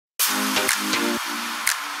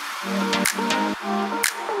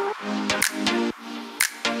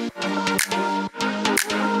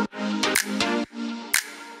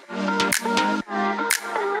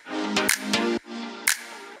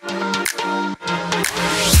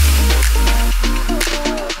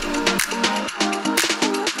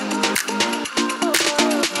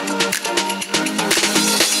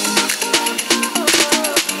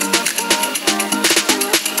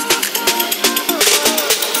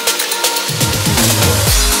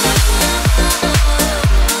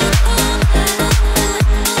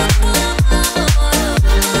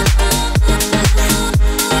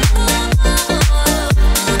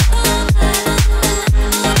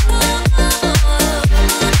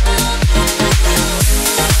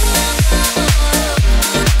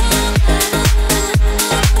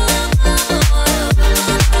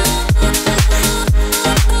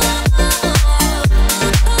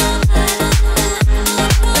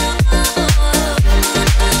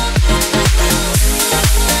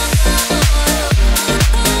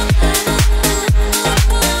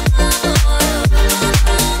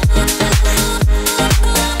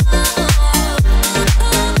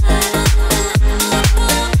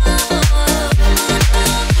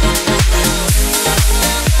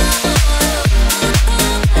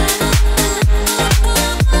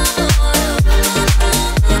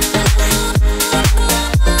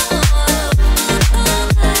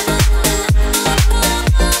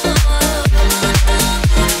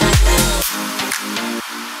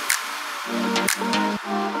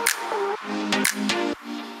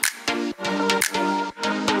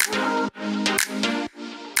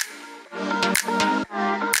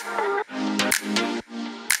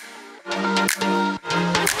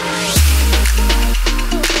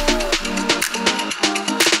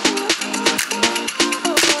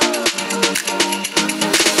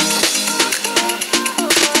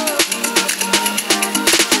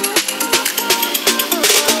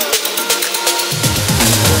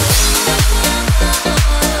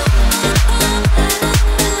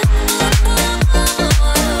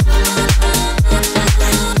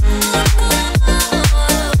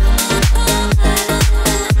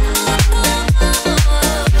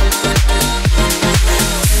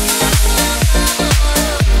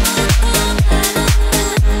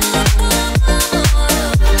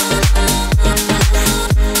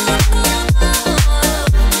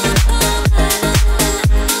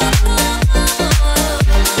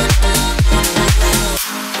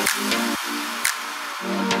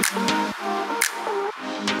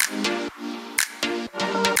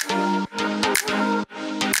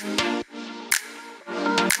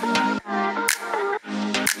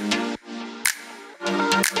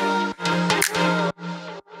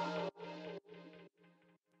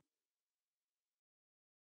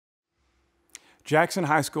Jackson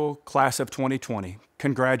High School, Class of 2020,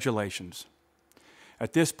 congratulations.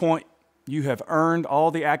 At this point, you have earned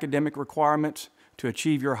all the academic requirements to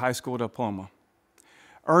achieve your high school diploma.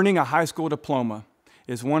 Earning a high school diploma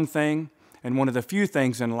is one thing and one of the few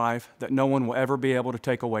things in life that no one will ever be able to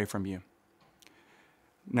take away from you.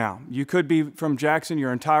 Now, you could be from Jackson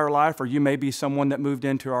your entire life, or you may be someone that moved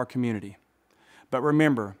into our community. But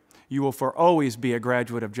remember, you will for always be a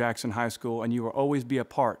graduate of Jackson High School, and you will always be a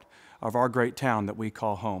part of our great town that we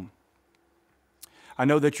call home. I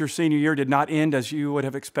know that your senior year did not end as you would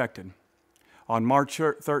have expected. On March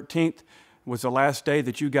 13th was the last day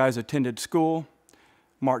that you guys attended school.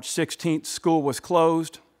 March 16th, school was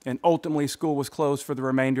closed, and ultimately school was closed for the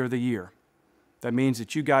remainder of the year. That means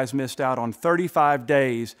that you guys missed out on 35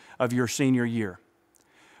 days of your senior year.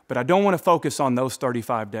 But I don't want to focus on those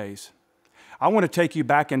 35 days. I want to take you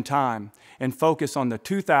back in time and focus on the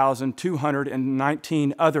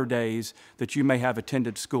 2,219 other days that you may have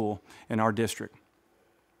attended school in our district.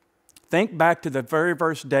 Think back to the very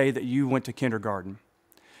first day that you went to kindergarten.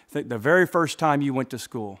 Think the very first time you went to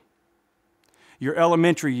school. Your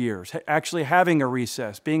elementary years, actually having a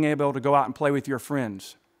recess, being able to go out and play with your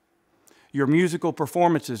friends. Your musical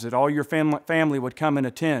performances that all your family would come and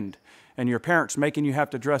attend, and your parents making you have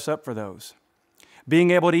to dress up for those. Being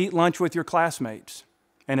able to eat lunch with your classmates,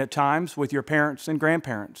 and at times with your parents and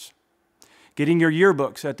grandparents. Getting your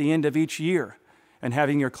yearbooks at the end of each year and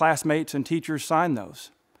having your classmates and teachers sign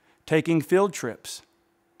those. Taking field trips.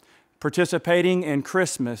 Participating in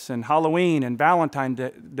Christmas and Halloween and Valentine's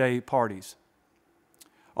Day parties.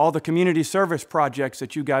 All the community service projects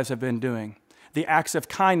that you guys have been doing. The acts of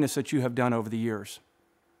kindness that you have done over the years.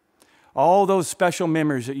 All those special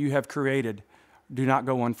memories that you have created do not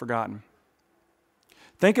go unforgotten.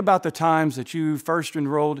 Think about the times that you first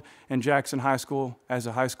enrolled in Jackson High School as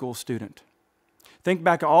a high school student. Think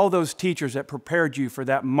back to all those teachers that prepared you for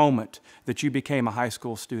that moment that you became a high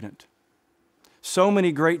school student. So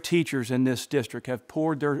many great teachers in this district have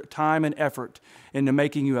poured their time and effort into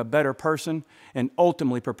making you a better person and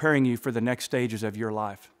ultimately preparing you for the next stages of your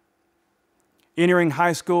life. Entering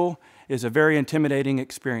high school is a very intimidating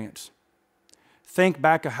experience. Think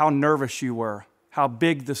back of how nervous you were, how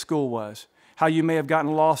big the school was, how you may have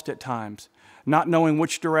gotten lost at times, not knowing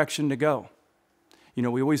which direction to go. You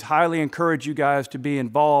know, we always highly encourage you guys to be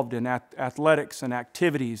involved in athletics and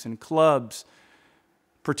activities and clubs.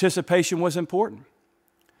 Participation was important.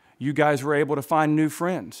 You guys were able to find new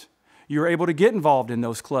friends. You were able to get involved in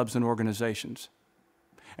those clubs and organizations.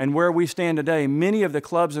 And where we stand today, many of the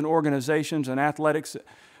clubs and organizations and athletics,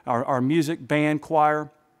 our music, band, choir,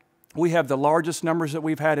 we have the largest numbers that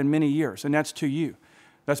we've had in many years, and that's to you.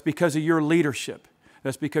 That's because of your leadership.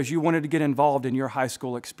 That's because you wanted to get involved in your high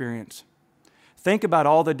school experience. Think about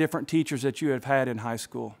all the different teachers that you have had in high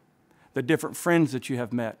school, the different friends that you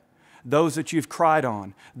have met, those that you've cried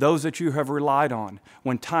on, those that you have relied on.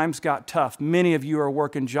 When times got tough, many of you are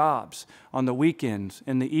working jobs on the weekends,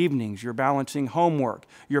 in the evenings. You're balancing homework.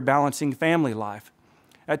 You're balancing family life.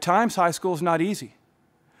 At times, high school is not easy,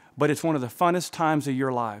 but it's one of the funnest times of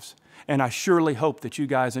your lives. And I surely hope that you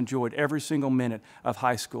guys enjoyed every single minute of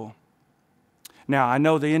high school. Now, I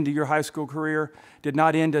know the end of your high school career did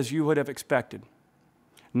not end as you would have expected.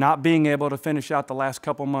 Not being able to finish out the last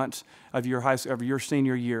couple months of your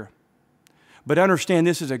senior year. But understand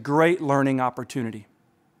this is a great learning opportunity.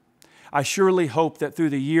 I surely hope that through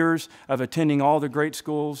the years of attending all the great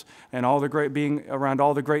schools and being around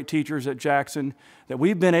all the great teachers at Jackson, that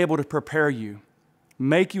we've been able to prepare you,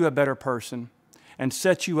 make you a better person, and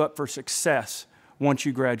set you up for success once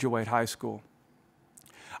you graduate high school.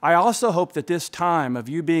 I also hope that this time of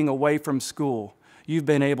you being away from school, you've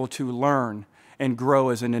been able to learn and grow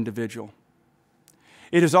as an individual.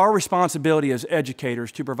 It is our responsibility as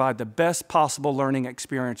educators to provide the best possible learning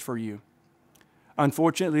experience for you.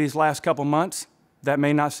 Unfortunately, these last couple months, that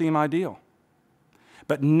may not seem ideal.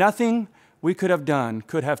 But nothing we could have done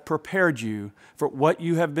could have prepared you for what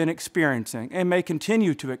you have been experiencing and may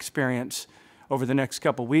continue to experience over the next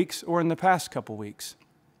couple weeks or in the past couple weeks.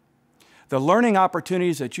 The learning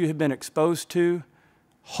opportunities that you have been exposed to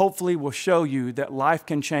hopefully will show you that life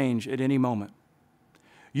can change at any moment.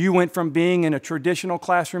 You went from being in a traditional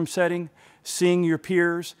classroom setting, seeing your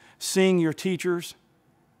peers, seeing your teachers,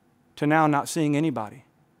 to now not seeing anybody,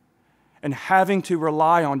 and having to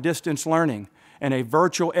rely on distance learning and a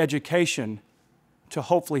virtual education to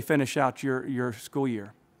hopefully finish out your school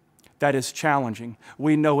year. That is challenging.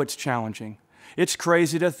 We know it's challenging. It's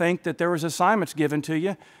crazy to think that there was assignments given to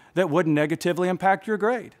you that wouldn't negatively impact your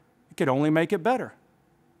grade. It could only make it better.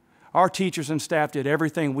 Our teachers and staff did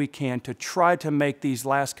everything we can to try to make these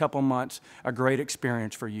last couple months a great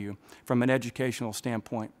experience for you from an educational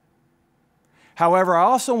standpoint. However, I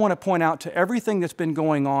also want to point out to everything that's been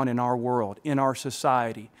going on in our world, in our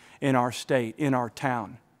society, in our state, in our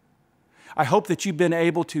town. I hope that you've been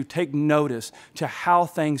able to take notice to how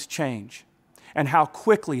things change and how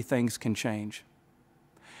quickly things can change.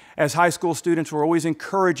 As high school students, we're always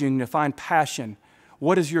encouraging to find passion.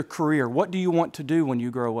 What is your career? What do you want to do when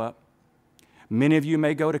you grow up? Many of you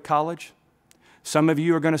may go to college. Some of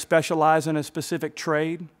you are going to specialize in a specific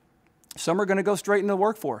trade. Some are going to go straight into the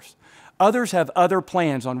workforce. Others have other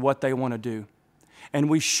plans on what they want to do. And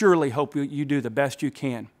we surely hope you do the best you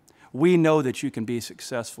can. We know that you can be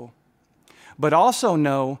successful. But also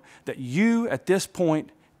know that you, at this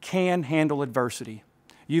point, can handle adversity.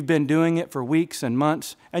 You've been doing it for weeks and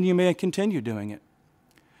months, and you may continue doing it.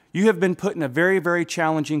 You have been put in a very, very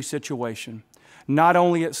challenging situation, not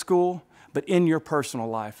only at school, but in your personal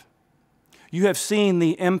life. You have seen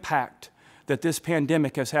the impact that this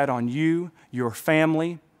pandemic has had on you, your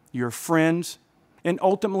family, your friends, and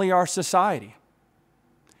ultimately our society.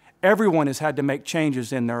 Everyone has had to make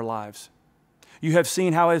changes in their lives. You have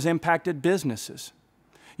seen how it has impacted businesses.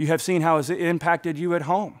 You have seen how it has impacted you at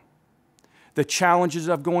home. The challenges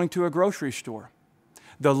of going to a grocery store.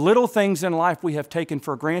 The little things in life we have taken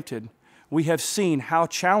for granted, we have seen how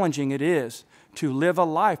challenging it is to live a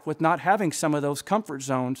life with not having some of those comfort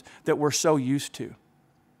zones that we're so used to.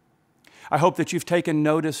 I hope that you've taken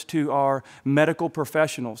notice to our medical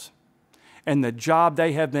professionals and the job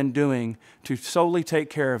they have been doing to solely take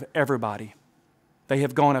care of everybody. They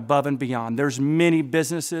have gone above and beyond. There's many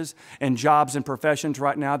businesses and jobs and professions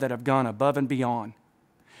right now that have gone above and beyond.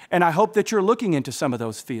 And I hope that you're looking into some of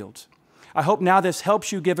those fields. I hope now this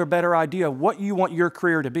helps you give a better idea of what you want your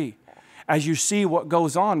career to be as you see what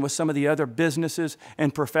goes on with some of the other businesses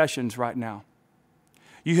and professions right now.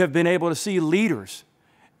 You have been able to see leaders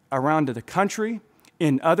around the country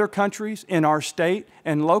in other countries, in our state,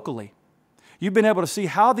 and locally. You've been able to see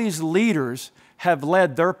how these leaders have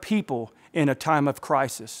led their people in a time of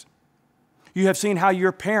crisis. You have seen how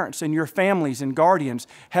your parents and your families and guardians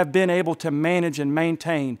have been able to manage and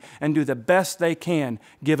maintain and do the best they can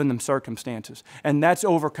given them circumstances. And that's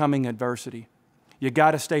overcoming adversity. You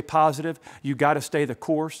got to stay positive. You got to stay the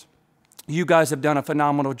course. You guys have done a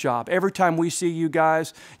phenomenal job. Every time we see you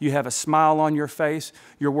guys, you have a smile on your face.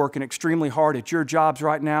 You're working extremely hard at your jobs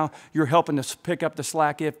right now. You're helping us pick up the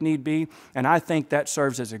slack if need be. And I think that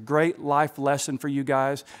serves as a great life lesson for you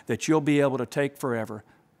guys that you'll be able to take forever.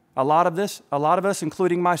 A lot of us,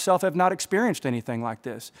 including myself, have not experienced anything like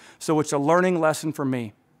this. So it's a learning lesson for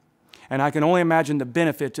me. And I can only imagine the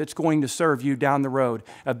benefits it's going to serve you down the road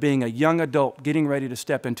of being a young adult getting ready to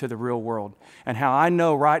step into the real world. And how I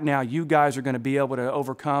know right now you guys are going to be able to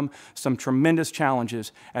overcome some tremendous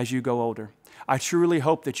challenges as you go older. I truly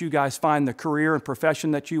hope that you guys find the career and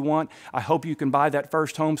profession that you want. I hope you can buy that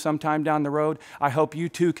first home sometime down the road. I hope you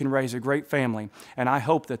too can raise a great family. And I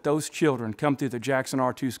hope that those children come through the Jackson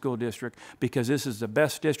R2 School District, because this is the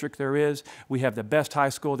best district there is. We have the best high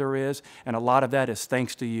school there is, and a lot of that is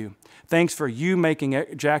thanks to you. Thanks for you making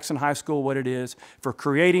Jackson High School what it is, for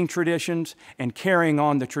creating traditions and carrying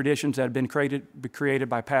on the traditions that have been created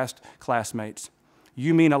by past classmates.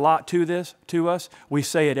 You mean a lot to us. We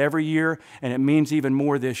say it every year, and it means even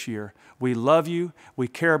more this year. We love you, we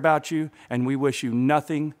care about you, and we wish you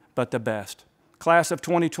nothing but the best. Class of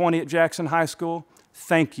 2020 at Jackson High School,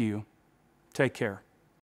 thank you. Take care.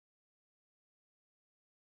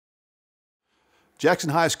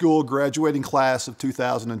 Jackson High School graduating class of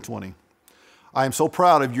 2020. I am so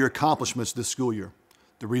proud of your accomplishments this school year.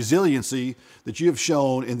 The resiliency that you have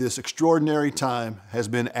shown in this extraordinary time has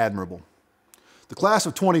been admirable. The class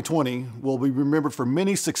of 2020 will be remembered for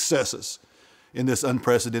many successes in this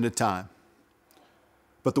unprecedented time.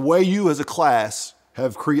 But the way you as a class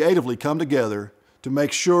have creatively come together to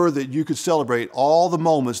make sure that you could celebrate all the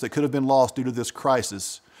moments that could have been lost due to this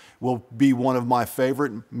crisis will be one of my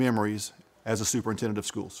favorite memories as a superintendent of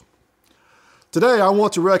schools. Today, I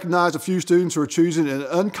want to recognize a few students who are choosing an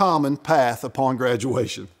uncommon path upon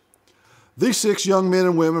graduation. These 6 young men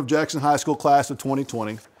and women of Jackson High School class of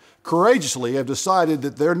 2020 courageously have decided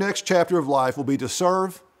that their next chapter of life will be to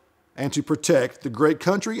serve and to protect the great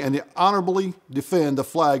country and to honorably defend the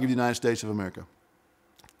flag of the United States of America.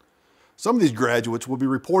 Some of these graduates will be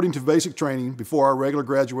reporting to basic training before our regular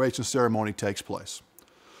graduation ceremony takes place.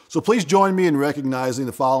 So please join me in recognizing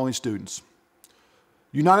the following students.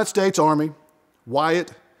 United States Army,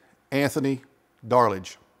 Wyatt Anthony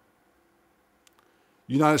Darledge.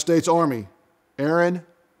 United States Army, Aaron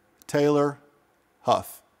Taylor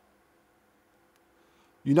Huff.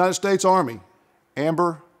 United States Army,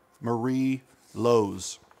 Amber Marie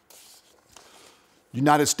Lowe's.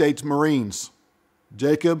 United States Marines,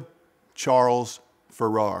 Jacob Charles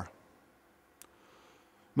Farrar.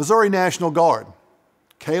 Missouri National Guard,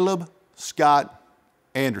 Caleb Scott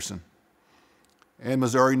Anderson. And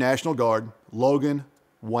Missouri National Guard, Logan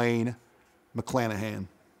Wayne McClanahan.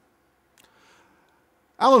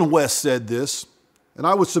 Alan West said this, and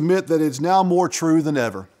I would submit that it's now more true than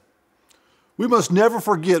ever. We must never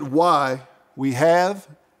forget why we have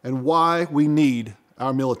and why we need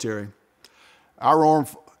our military. Our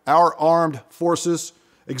armed forces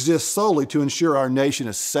exist solely to ensure our nation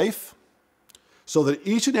is safe, so that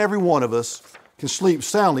each and every one of us can sleep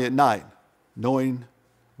soundly at night, knowing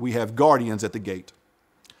we have guardians at the gate.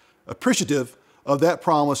 Appreciative of that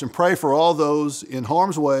promise, and pray for all those in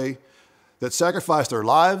harm's way that sacrifice their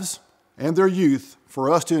lives and their youth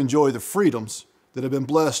for us to enjoy the freedoms that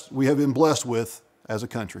we have been blessed with as a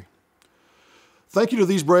country. Thank you to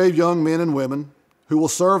these brave young men and women who will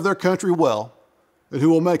serve their country well and who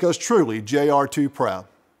will make us truly JR2 proud.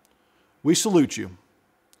 We salute you.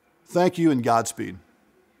 Thank you and Godspeed.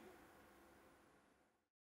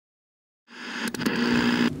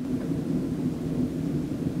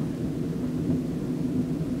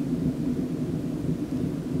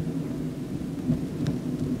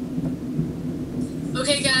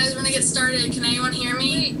 Okay guys, we're gonna get started. Can anyone hear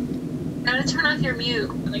me? Wait, gotta turn off your mute.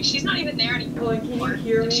 Like, she's not even there anymore. Can you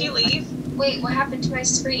hear me? Did she leave? Wait, what happened to my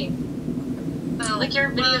screen? Oh, like your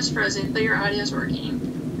video's frozen, but your audio's working.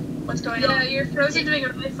 What's going on? Yeah, you're frozen doing a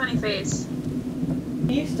really funny face. Can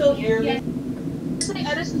you still hear me?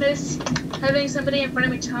 I just miss having somebody in front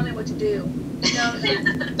of me tell me what to do. You know,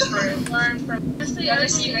 learn from. Honestly, I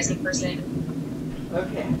just see you guys in person.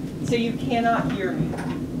 Okay, so you cannot hear me.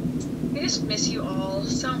 I just miss you all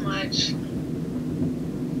so much.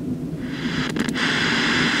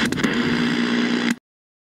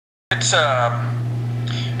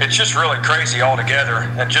 It's just really crazy altogether.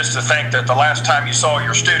 And just to think that the last time you saw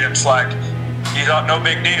your students, like, you thought no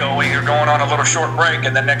big deal, you're going on a little short break,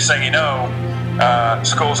 and then next thing you know,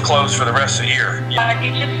 school's closed for the rest of the year.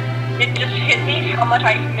 It just hit me how much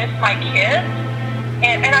I miss my kids.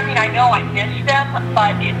 And I mean, I know I miss them,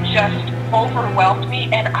 but it just overwhelmed me,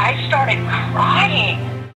 and I started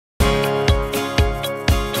crying.